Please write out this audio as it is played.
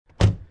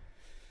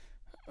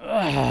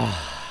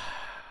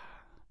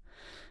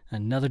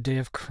Another day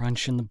of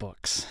crunch in the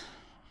books.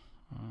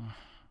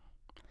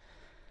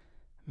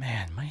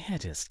 Man, my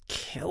head is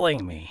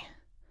killing me.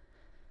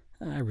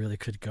 I really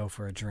could go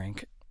for a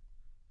drink.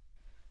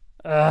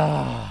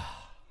 But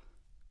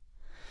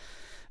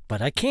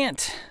I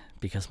can't,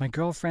 because my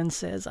girlfriend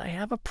says I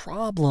have a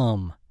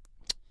problem.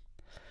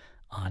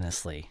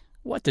 Honestly,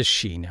 what does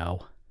she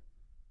know?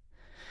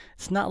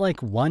 It's not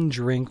like one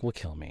drink will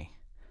kill me,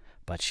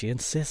 but she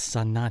insists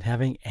on not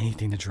having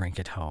anything to drink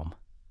at home.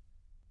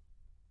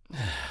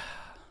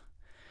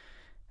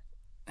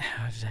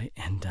 How did I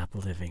end up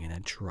living in a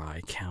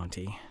dry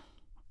county?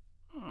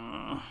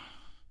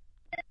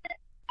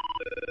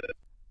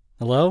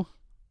 Hello?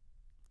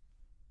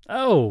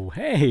 Oh,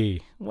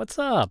 hey, what's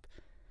up?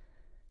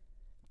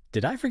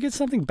 Did I forget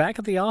something back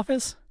at the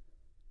office?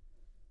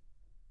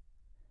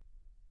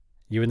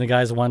 You and the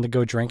guys wanted to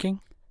go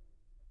drinking?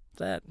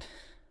 That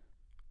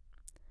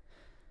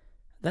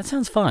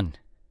sounds fun.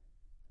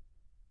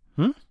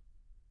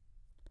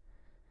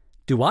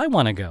 Do I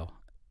want to go?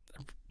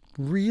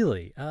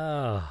 Really?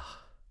 I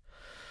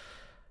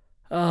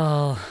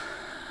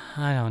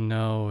don't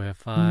know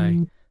if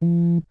I...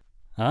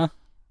 Huh?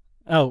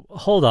 Oh,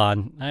 hold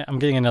on. I'm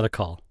getting another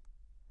call.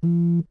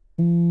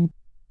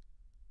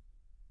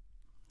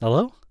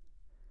 Hello?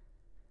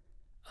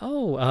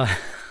 Oh,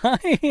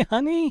 hi,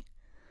 honey.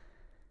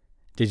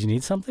 Did you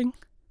need something?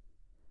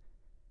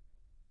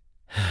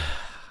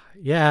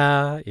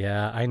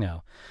 Yeah, I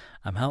know.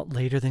 I'm out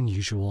later than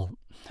usual.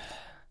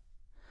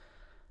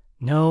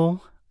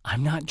 No,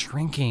 I'm not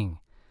drinking.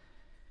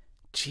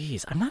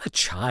 Jeez, I'm not a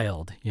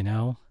child, you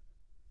know?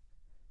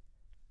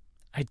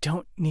 I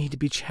don't need to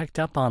be checked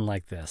up on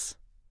like this.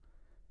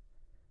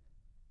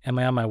 Am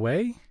I on my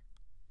way?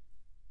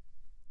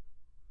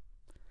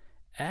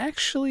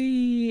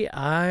 Actually,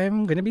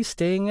 I'm going to be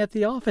staying at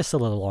the office a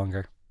little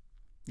longer.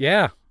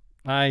 Yeah,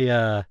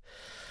 I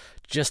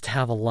just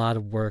have a lot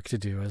of work to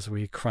do as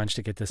we crunch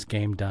to get this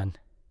game done.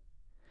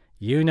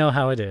 You know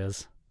how it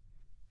is.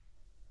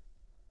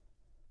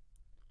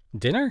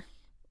 Dinner?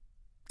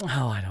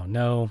 Oh, I don't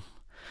know.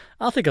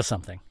 I'll think of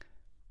something.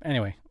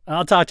 Anyway,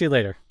 I'll talk to you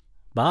later.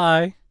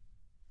 Bye.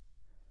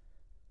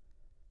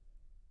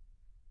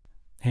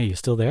 Hey, you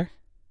still there?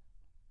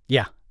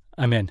 Yeah,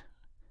 I'm in.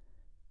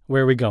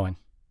 Where are we going?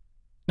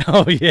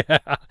 Oh, yeah,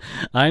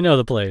 I know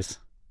the place.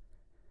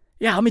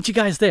 Yeah, I'll meet you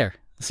guys there.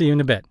 See you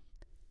in a bit.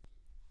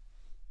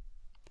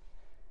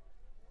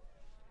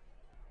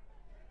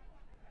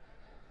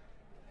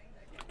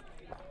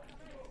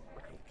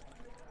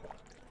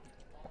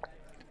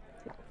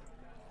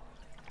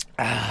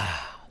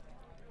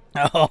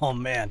 Oh,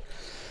 man.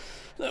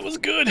 That was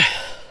good.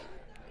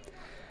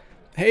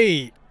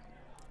 Hey,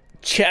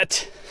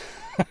 Chet.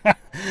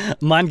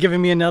 Mind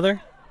giving me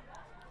another?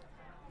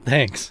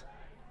 Thanks.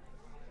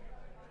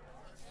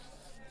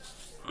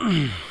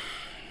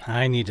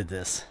 I needed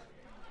this.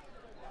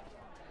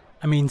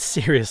 I mean,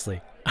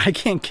 seriously, I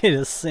can't get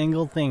a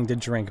single thing to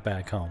drink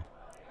back home.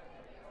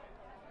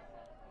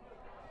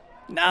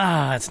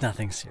 Nah, it's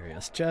nothing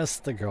serious.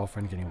 Just the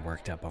girlfriend getting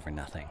worked up over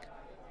nothing.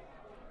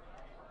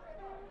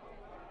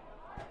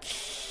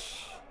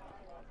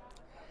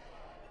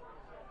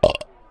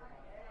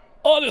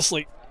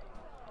 Honestly,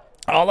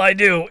 all I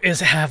do is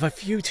have a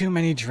few too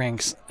many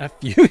drinks a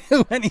few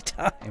too many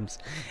times,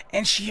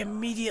 and she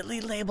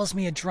immediately labels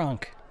me a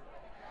drunk.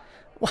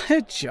 What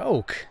a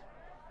joke.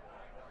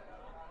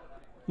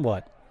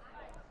 What?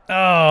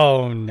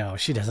 Oh, no,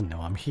 she doesn't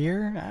know I'm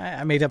here.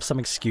 I made up some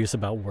excuse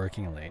about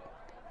working late.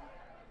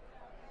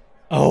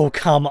 Oh,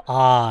 come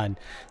on.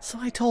 So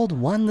I told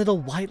one little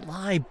white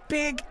lie.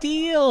 Big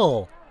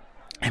deal.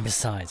 And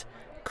besides,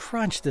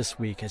 crunch this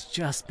week has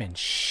just been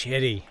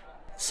shitty.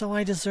 So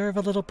I deserve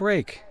a little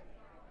break.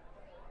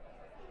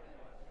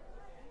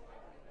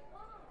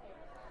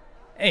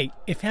 Hey,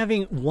 if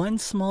having one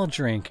small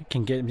drink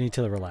can get me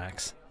to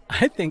relax,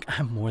 I think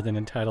I'm more than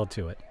entitled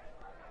to it.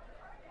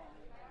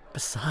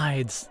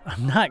 Besides,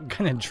 I'm not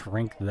gonna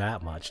drink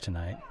that much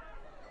tonight.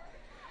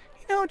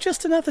 You know,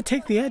 just enough to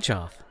take the edge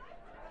off.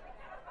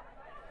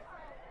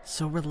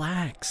 So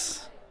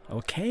relax,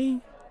 okay?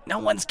 No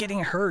one's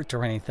getting hurt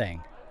or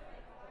anything.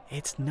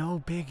 It's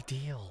no big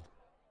deal.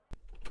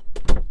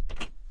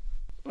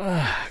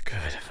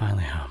 Good,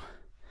 finally home.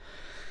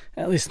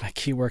 At least my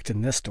key worked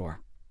in this door.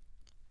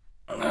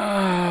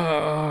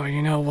 Oh,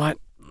 you know what?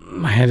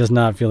 My head is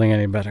not feeling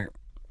any better.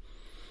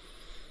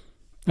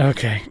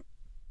 Okay,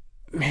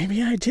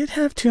 maybe I did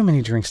have too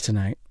many drinks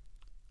tonight.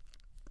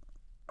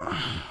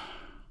 I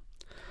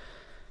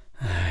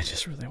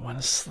just really want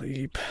to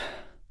sleep.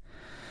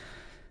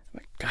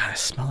 My God, I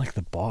smell like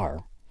the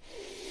bar.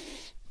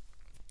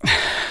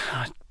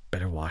 I'd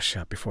better wash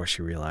up before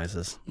she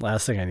realizes.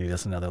 Last thing I need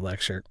is another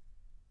lecture.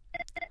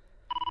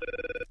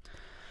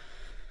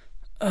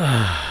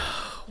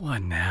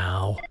 What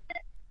now?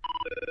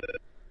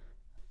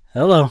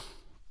 Hello.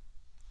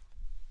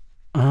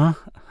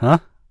 Huh?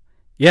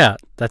 Yeah,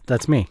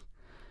 that's me.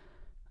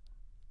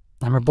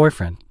 I'm her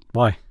boyfriend.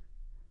 Why?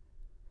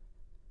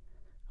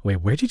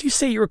 Wait, where did you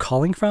say you were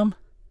calling from?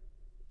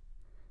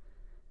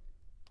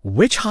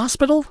 Which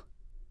hospital?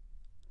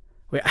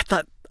 Wait, I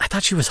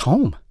thought she was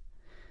home.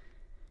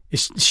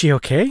 Is she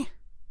okay?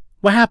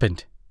 What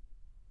happened?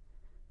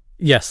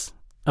 Yes,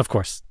 of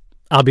course.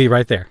 I'll be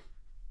right there.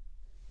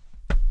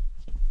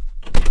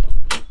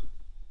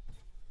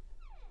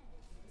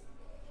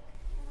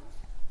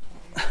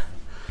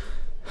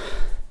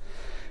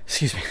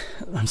 Excuse me.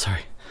 I'm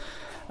sorry.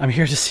 I'm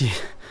here to see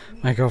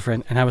my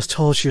girlfriend, and I was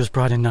told she was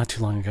brought in not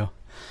too long ago.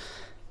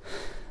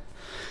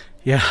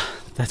 Yeah,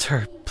 that's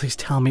her. Please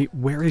tell me,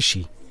 where is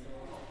she?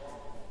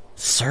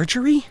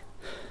 Surgery?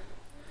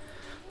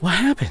 What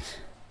happened?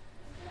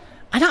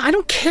 I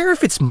don't care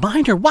if it's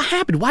minor. What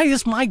happened? Why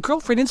is my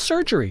girlfriend in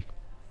surgery?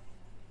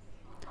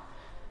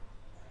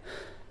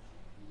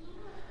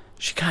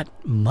 She got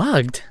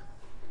mugged?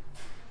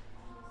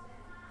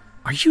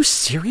 Are you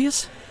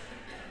serious?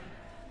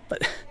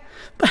 But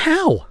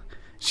how?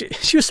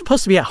 She was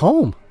supposed to be at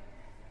home.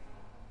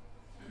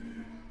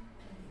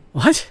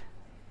 What?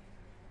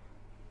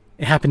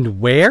 It happened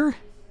where?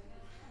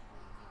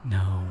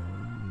 No.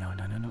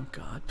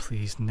 God,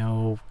 please,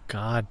 no.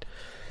 God.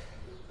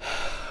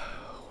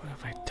 What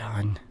have I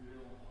done?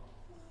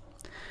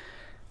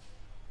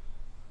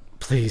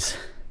 Please.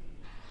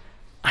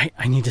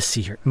 I need to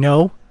see her.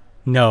 No.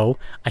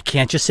 I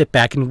can't just sit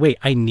back and wait.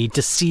 I need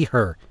to see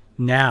her.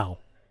 Now.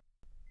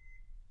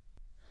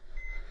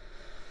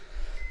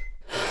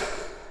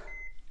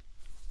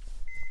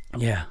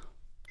 Yeah.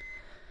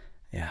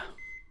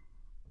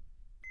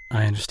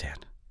 I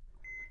understand.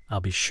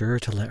 I'll be sure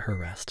to let her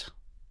rest.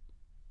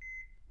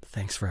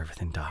 Thanks for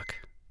everything, Doc.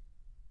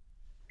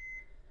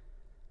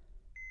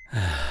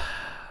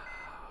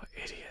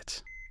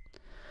 Idiot.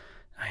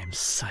 I am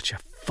such a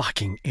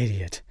fucking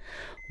idiot.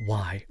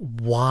 Why?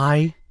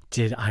 Why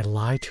did I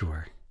lie to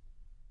her?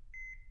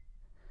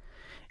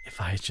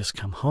 If I had just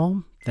come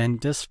home, then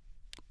this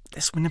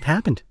wouldn't have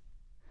happened.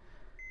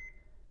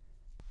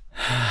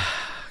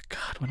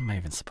 God, what am I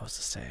even supposed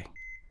to say?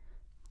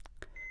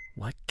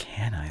 What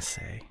can I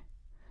say?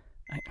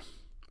 I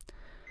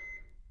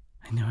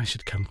know I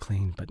should come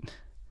clean, but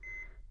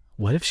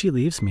what if she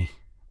leaves me?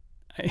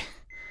 I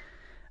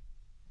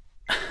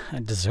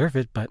deserve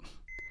it, but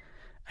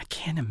I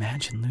can't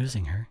imagine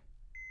losing her.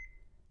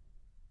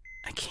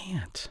 I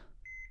can't.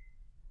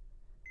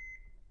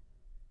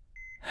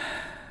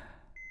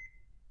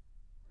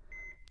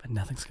 But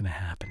nothing's gonna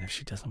happen if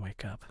she doesn't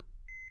wake up.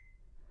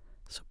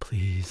 So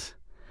please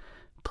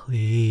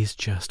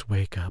just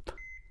wake up.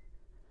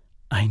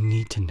 I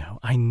need to know.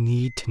 I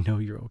need to know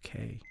you're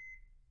okay.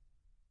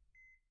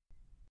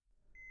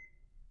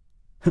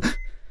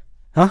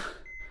 Huh?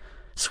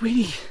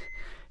 Sweetie.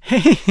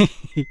 Hey.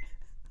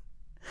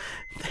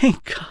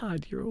 Thank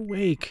God you're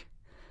awake.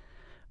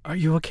 Are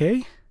you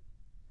okay?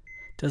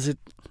 Does it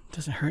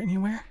hurt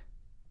anywhere?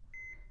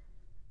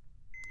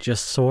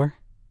 Just sore?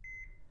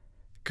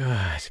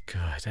 Good.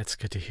 That's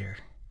good to hear.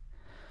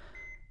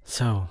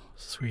 So,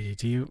 sweetie,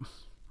 do you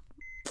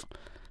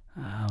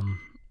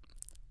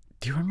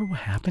remember what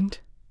happened?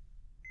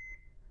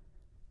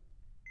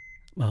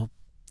 Well,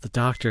 the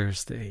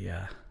doctors,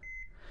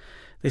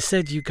 they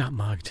said you got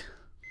mugged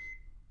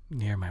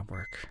near my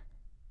work.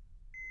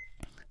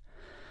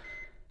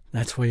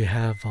 That's why you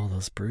have all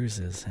those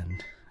bruises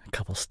and a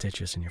couple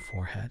stitches in your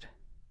forehead.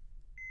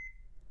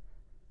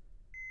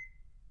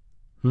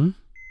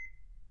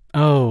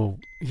 Oh,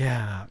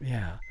 yeah.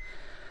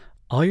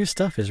 All your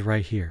stuff is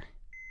right here.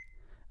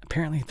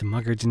 Apparently the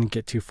mugger didn't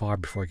get too far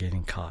before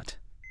getting caught.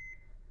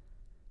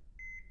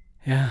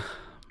 Yeah,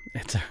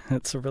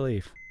 it's a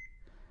relief.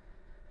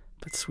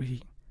 But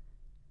sweetie,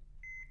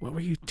 what were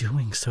you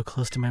doing so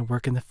close to my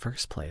work in the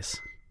first place?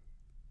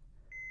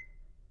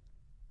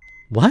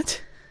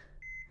 What?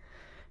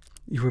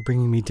 You were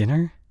bringing me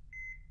dinner?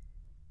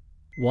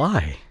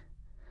 Why?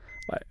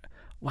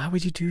 Why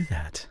would you do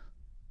that?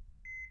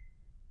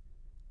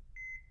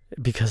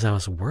 Because I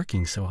was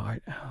working so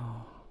hard.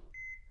 Oh.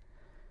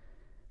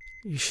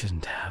 You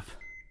shouldn't have.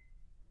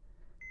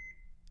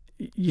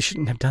 You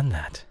shouldn't have done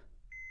that.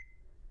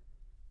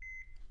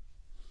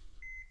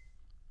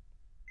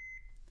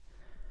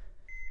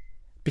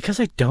 Because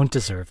I don't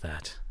deserve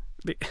that.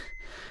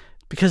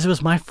 Because it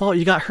was my fault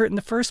you got hurt in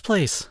the first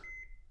place.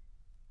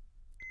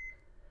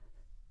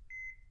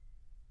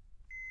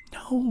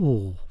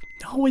 No,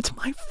 it's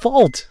my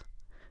fault.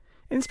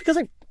 And it's because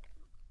I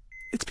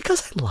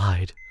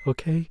lied,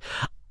 okay?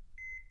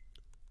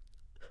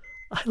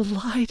 I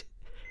lied,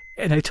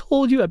 and I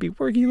told you I'd be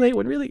working late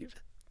when really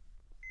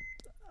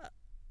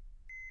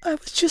I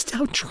was just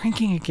out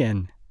drinking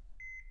again.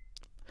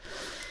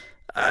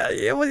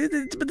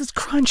 But this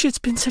crunch, it's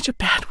been such a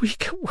bad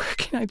week at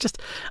work, and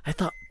I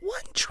thought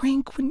one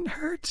drink wouldn't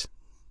hurt.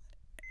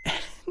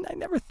 And I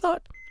never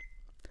thought,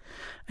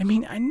 I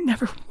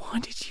never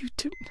wanted you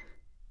to.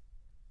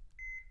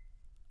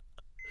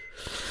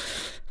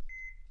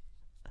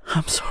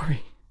 I'm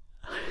sorry.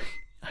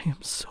 I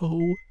am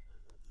so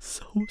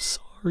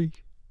sorry.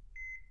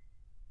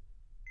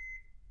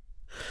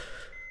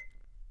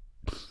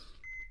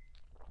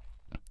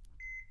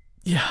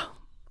 Yeah.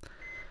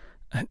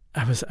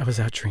 I was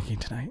out drinking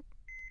tonight.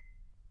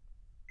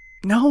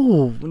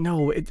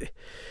 No,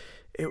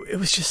 it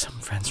was just some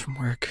friends from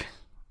work.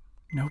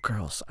 No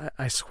girls,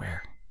 I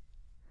swear.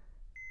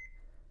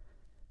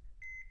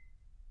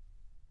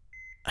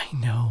 I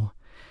know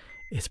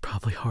it's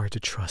probably hard to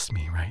trust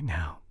me right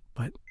now,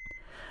 but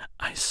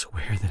I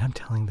swear that I'm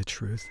telling the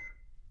truth.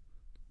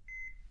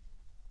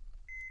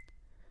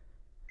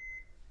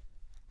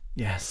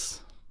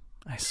 Yes,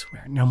 I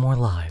swear. No more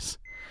lies.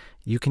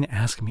 You can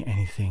ask me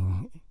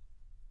anything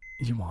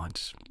you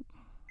want.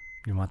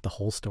 You want the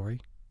whole story?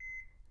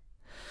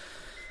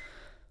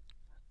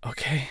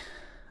 Okay,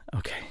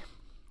 okay.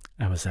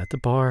 I was at the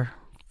bar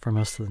for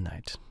most of the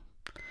night.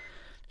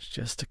 It's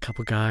just a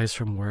couple guys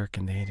from work,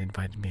 and they had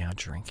invited me out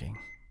drinking.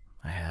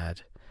 I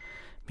had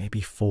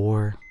maybe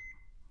five.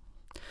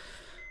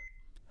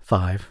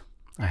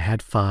 I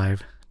had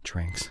 5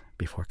 drinks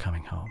before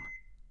coming home.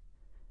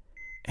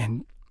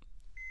 And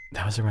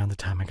that was around the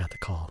time I got the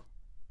call.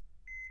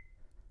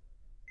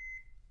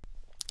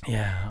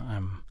 Yeah,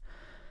 I'm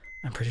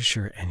pretty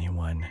sure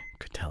anyone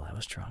could tell I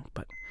was drunk,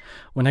 but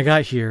when I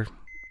got here,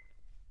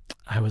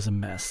 I was a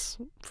mess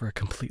for a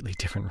completely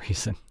different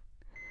reason.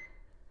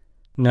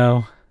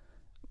 No,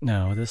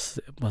 no, this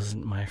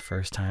wasn't my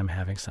first time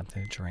having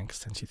something to drink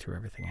since you threw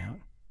everything out.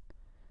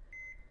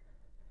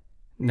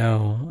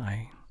 No,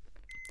 I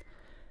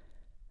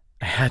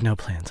had no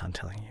plans on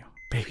telling you.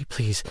 Baby,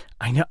 please.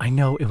 I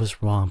know it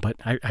was wrong, but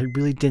I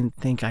really didn't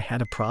think I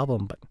had a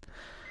problem, but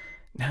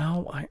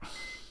now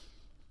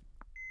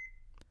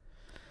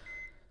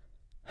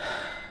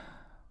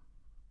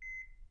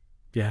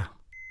yeah,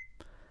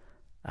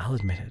 I'll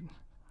admit it.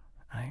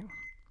 I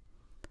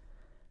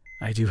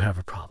I do have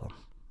a problem.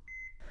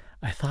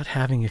 I thought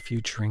having a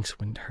few drinks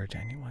wouldn't hurt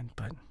anyone,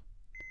 but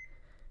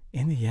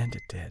in the end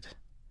it did.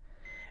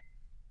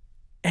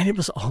 And it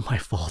was all my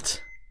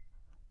fault.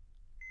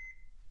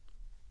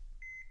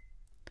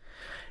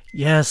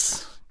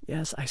 Yes,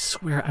 I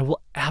swear I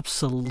will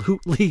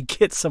absolutely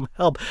get some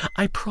help.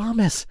 I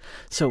promise.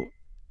 So,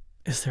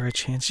 is there a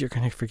chance you're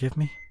going to forgive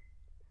me?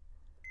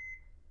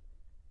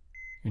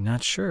 You're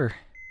not sure.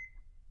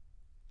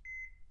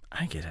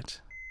 I get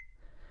it.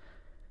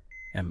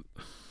 Am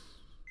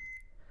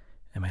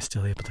I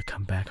still able to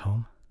come back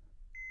home?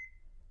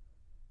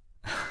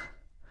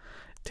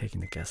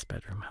 Taking the guest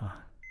bedroom, huh?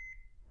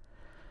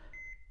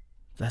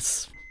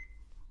 That's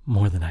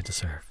more than I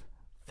deserve.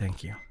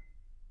 Thank you.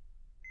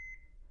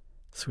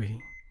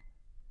 Sweetie,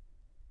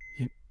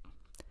 you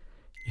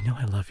know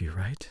I love you,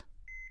 right?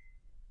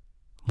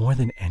 More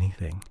than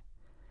anything.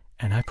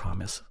 And I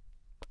promise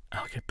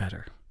I'll get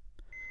better.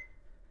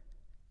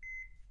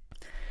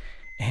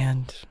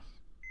 And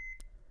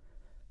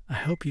I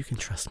hope you can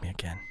trust me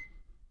again.